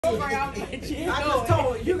I just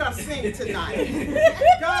told her, you got to sing tonight.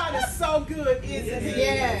 God is so good, isn't He?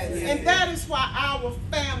 Yes. And that is why our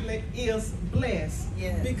family is blessed.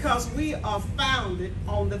 Yes. Because we are founded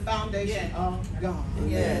on the foundation of God.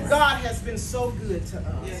 Yes. God has been so good to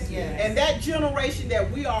us. Yes. And that generation that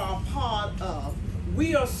we are a part of,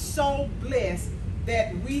 we are so blessed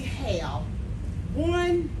that we have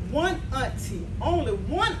one auntie, only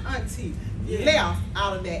one auntie left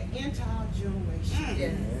out of that entire generation.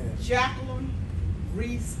 Yes. Jacqueline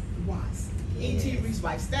Reese Watts. E.T. Reese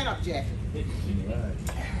Watts. Stand up, Jackie.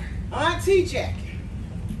 Auntie Jackie,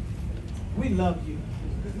 we love you.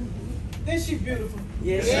 Isn't she beautiful?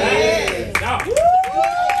 Yes. Yes. Yes.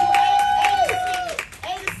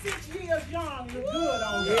 86 years young, look good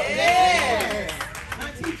on her. Yes.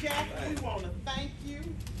 Auntie Jackie, we want to thank you.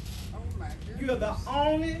 Oh my goodness. You're the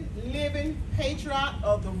only living patriarch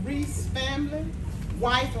of the Reese family,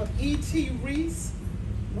 wife of E.T. Reese.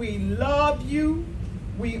 We love you,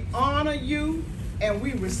 we honor you, and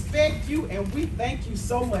we respect you, and we thank you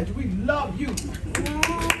so much. We love you. And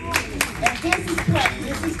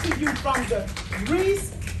this is to you from the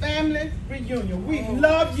Reese family reunion. We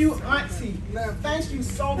love you, Auntie. Thank you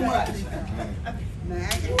so much. You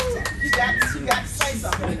got to say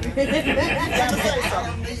something. You got to say I something.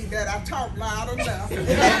 don't need that. I talk loud enough.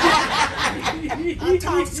 I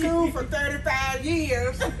taught school for 35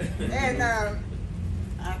 years, and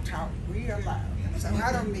I talk real loud, so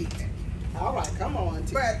I don't need that. All right, come on,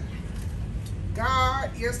 Auntie. But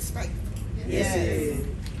God is faithful. Yes.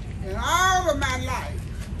 In all of my life,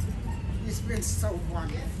 it's been so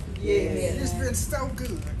wonderful. Yes. It's been so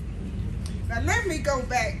good. Now let me go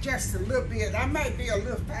back just a little bit. I might be a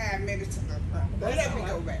little 5 minutes ago, but let me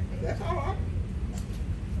go back. That's all right.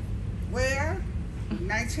 Well,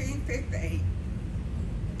 1958,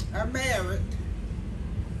 I married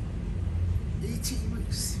E.T.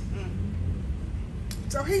 Reese.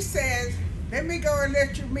 So he said, let me go and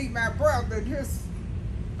let you meet my brother and his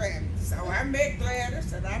family. So I met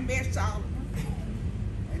Gladys and I met Solomon.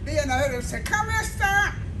 And then I heard him say, come here,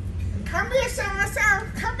 son. Come here,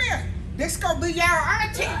 son. Come here. This gonna be your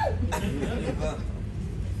auntie.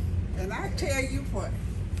 And I tell you what,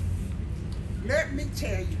 let me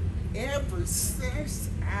tell you, ever since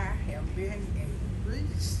I have been in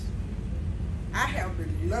Greece, I have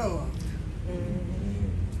been loved.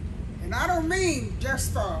 And I don't mean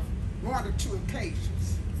just for 1 or 2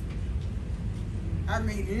 occasions. I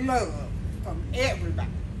mean love from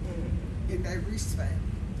everybody in that Reese family.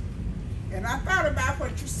 And I thought about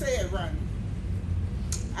what you said, Ronnie.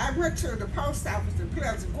 I went to the post office in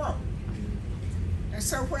Pleasant Grove. And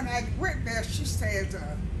so when I went there, she said,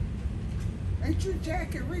 ain't you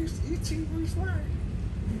Jacqueline Reese, E.T. Reese wife?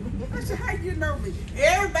 I said, how you know me?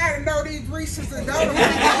 Everybody know these Reeses and don't know me.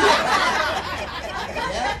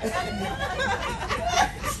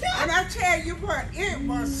 And I tell you what, it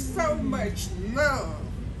was so much love.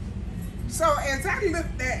 So as I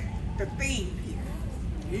looked at the theme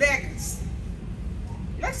here, legacy,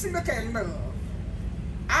 let's look at love.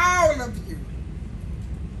 All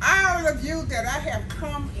of you that I have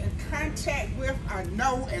come in contact with, I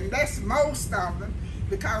know, and that's most of them,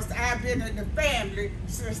 because I've been in the family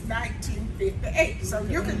since 1958. So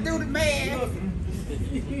you can do the math.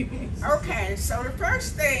 Okay, so the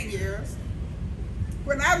first thing is,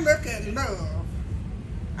 when I look at love,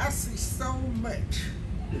 I see so much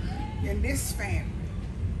in this family.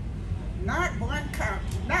 Not one part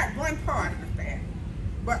of the family,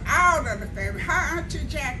 but all of the family. Hi, Auntie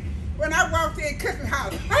Jackie. When I walked in cooking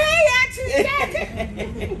house, hey, Auntie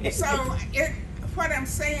Jackie. So what I'm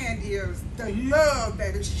saying is the love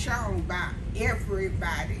that is shown by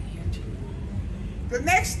everybody. The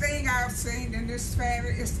next thing I've seen in this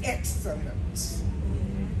family is excellence.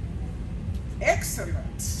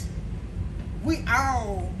 Excellence. We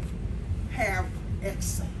all have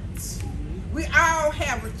excellence. We all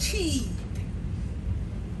have achieved.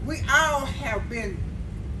 We all have been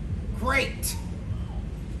great.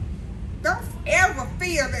 Don't ever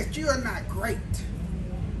feel that you're not great,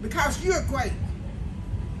 because you're great.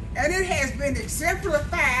 And it has been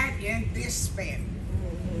exemplified in this family.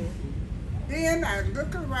 Then I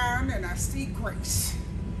look around and I see grace.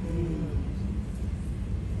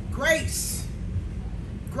 Grace.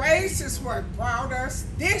 Grace is what brought us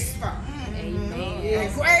this far. Amen.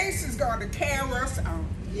 And grace is going to carry us on.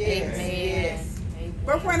 Yes. Yes.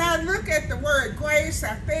 But when I look at the word grace,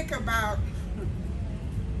 I think about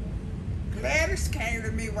Gladys came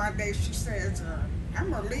to me one day. She says, I'm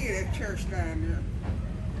going to leave that church down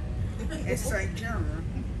there at St. John.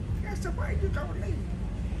 I said, why are you going to leave?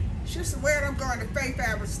 She said, well, I'm going to Faith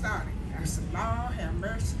Apostolic. I said, Lord have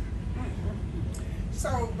mercy.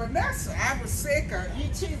 So Vanessa, I was sick, or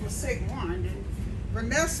E.T. was sick one, and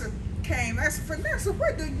Vanessa came. I said, Vanessa,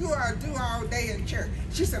 what do you all do all day in church?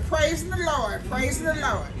 She said, praising the Lord, praising the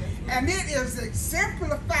Lord. And it is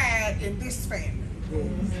exemplified in this family.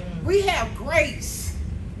 Mm-hmm. We have grace.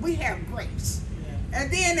 We have grace. Yeah.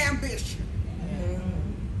 And then ambition.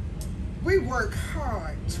 Mm-hmm. We work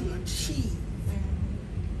hard to achieve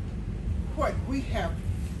what we have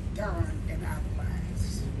done in our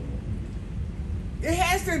lives. It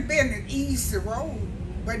hasn't been an easy road,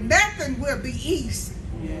 but nothing will be easy.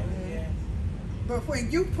 Yeah. But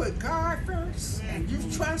when you put God first and you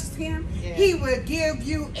trust Him, He will give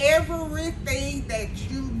you everything that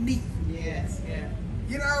you need. Yes, yeah.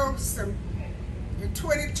 You know, in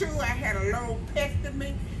 22, I had a low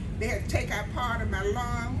pectomy. They had to take out part of my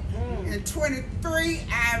lung. In 23,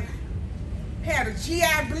 I had a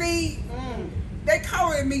GI bleed. They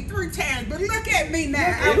called me 3 times, but look at me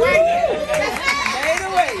now. I made a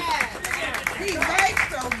way. He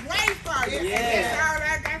makes a way for you. Yeah. That's all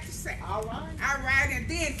I got to say. All right. All right, and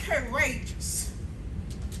then courageous.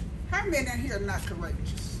 How many in here are not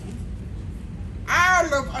courageous? All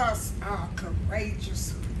of us are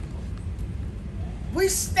courageous. We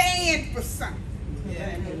stand for something.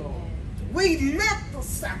 Yeah. We look for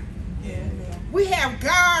something. Yeah. We have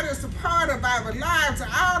God as a part of our lives,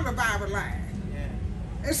 all of our lives. Yeah.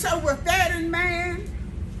 And so with that in mind,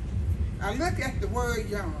 I look at the word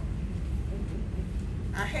young.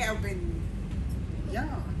 I have been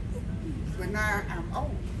young, but now I'm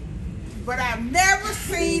old. But I've never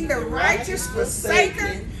seen the righteous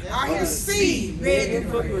forsaken or his seed begging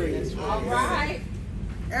for bread. All right.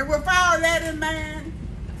 And with all that in mind,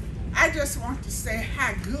 I just want to say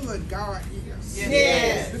how good God is.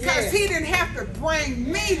 Yes. Because He didn't have to bring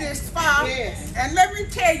me this far. Yes. And let me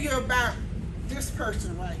tell you about this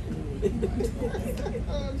person right here.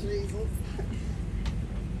 Oh, Jesus.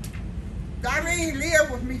 Darlene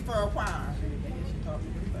lived with me for a while.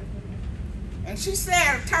 And she said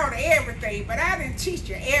I taught her everything, but I didn't teach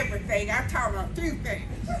her everything. I taught her a few things.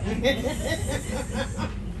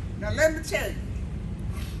 Now let me tell you.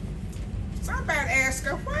 Somebody asked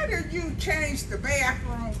her, why did you change the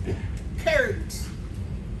bathroom curtains?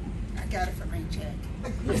 I got it from Aunt Jackie.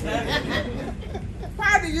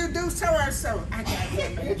 Why do you do so and so? I got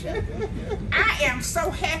it from Aunt Jackie. I am so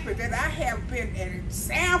happy that I have been an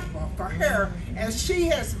example for her as she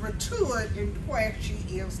has matured in where she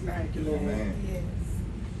is now. Yes.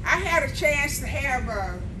 I had a chance to have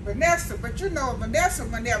Vanessa, but you know Vanessa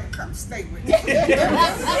will never come stay with me.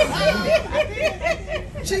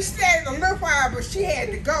 She stayed a little while, but she had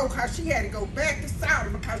to go because she had to go back to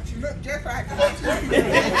Southern because she looked just like her.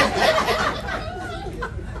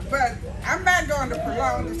 But I'm not going to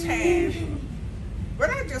prolong the time. But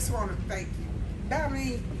I just want to thank you.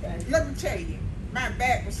 Darlene, let me tell you, my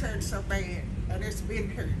back was hurting so bad, and it's been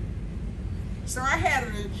hurting. So I had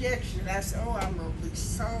an injection. I said, oh, I'm going to be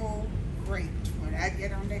so great when I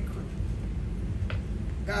get on that cruise.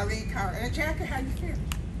 Darlene called, Aunt Jackie, how you feeling?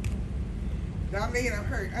 Darlene, I'm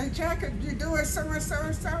hurt. Aunt Jackie, you doing so and so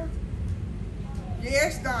and so?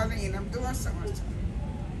 Yes, Darlene, I'm doing so and so.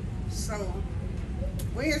 So,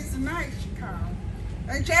 Wednesday night she called.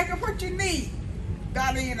 Aunt Jackie, what you need?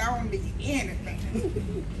 Darlene, I don't need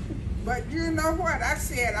anything. But you know what? I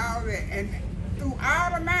said all that, and through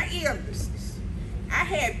all of my illnesses,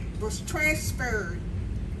 I was transferred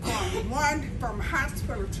from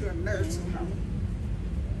hospital to a nursing home.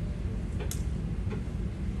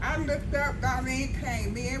 I looked up, Darlene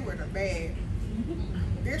came in with a bag.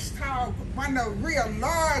 This tall, one of those real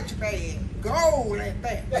large bags, gold at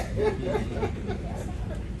that.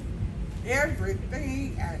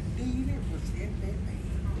 Everything I needed was in that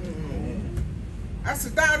bag. I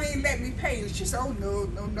said, Darlene, let me pay you. She said, oh,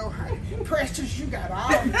 no, honey. Precious, you got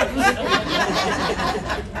all of it.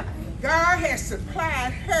 God has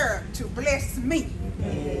supplied her to bless me.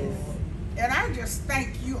 Yes. And I just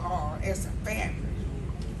thank you all as a family.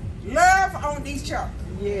 Love on each other.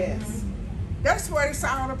 Yes. That's what it's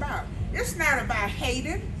all about. It's not about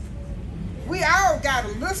hating. We all got a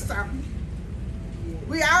little something.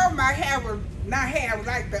 We all might not have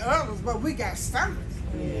like the others, but we got something.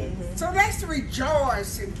 Yes. So let's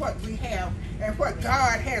rejoice in what we have and what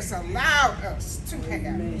God has allowed us to have.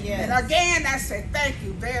 Yes. And again, I say thank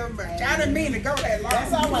you very much. Amen. I didn't mean to go that long.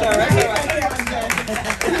 That's all right.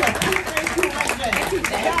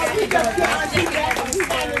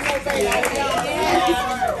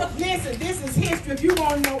 Listen, this is history. If you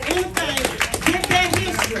want to know anything, get that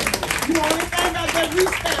history. You want anything about that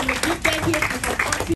Reese family,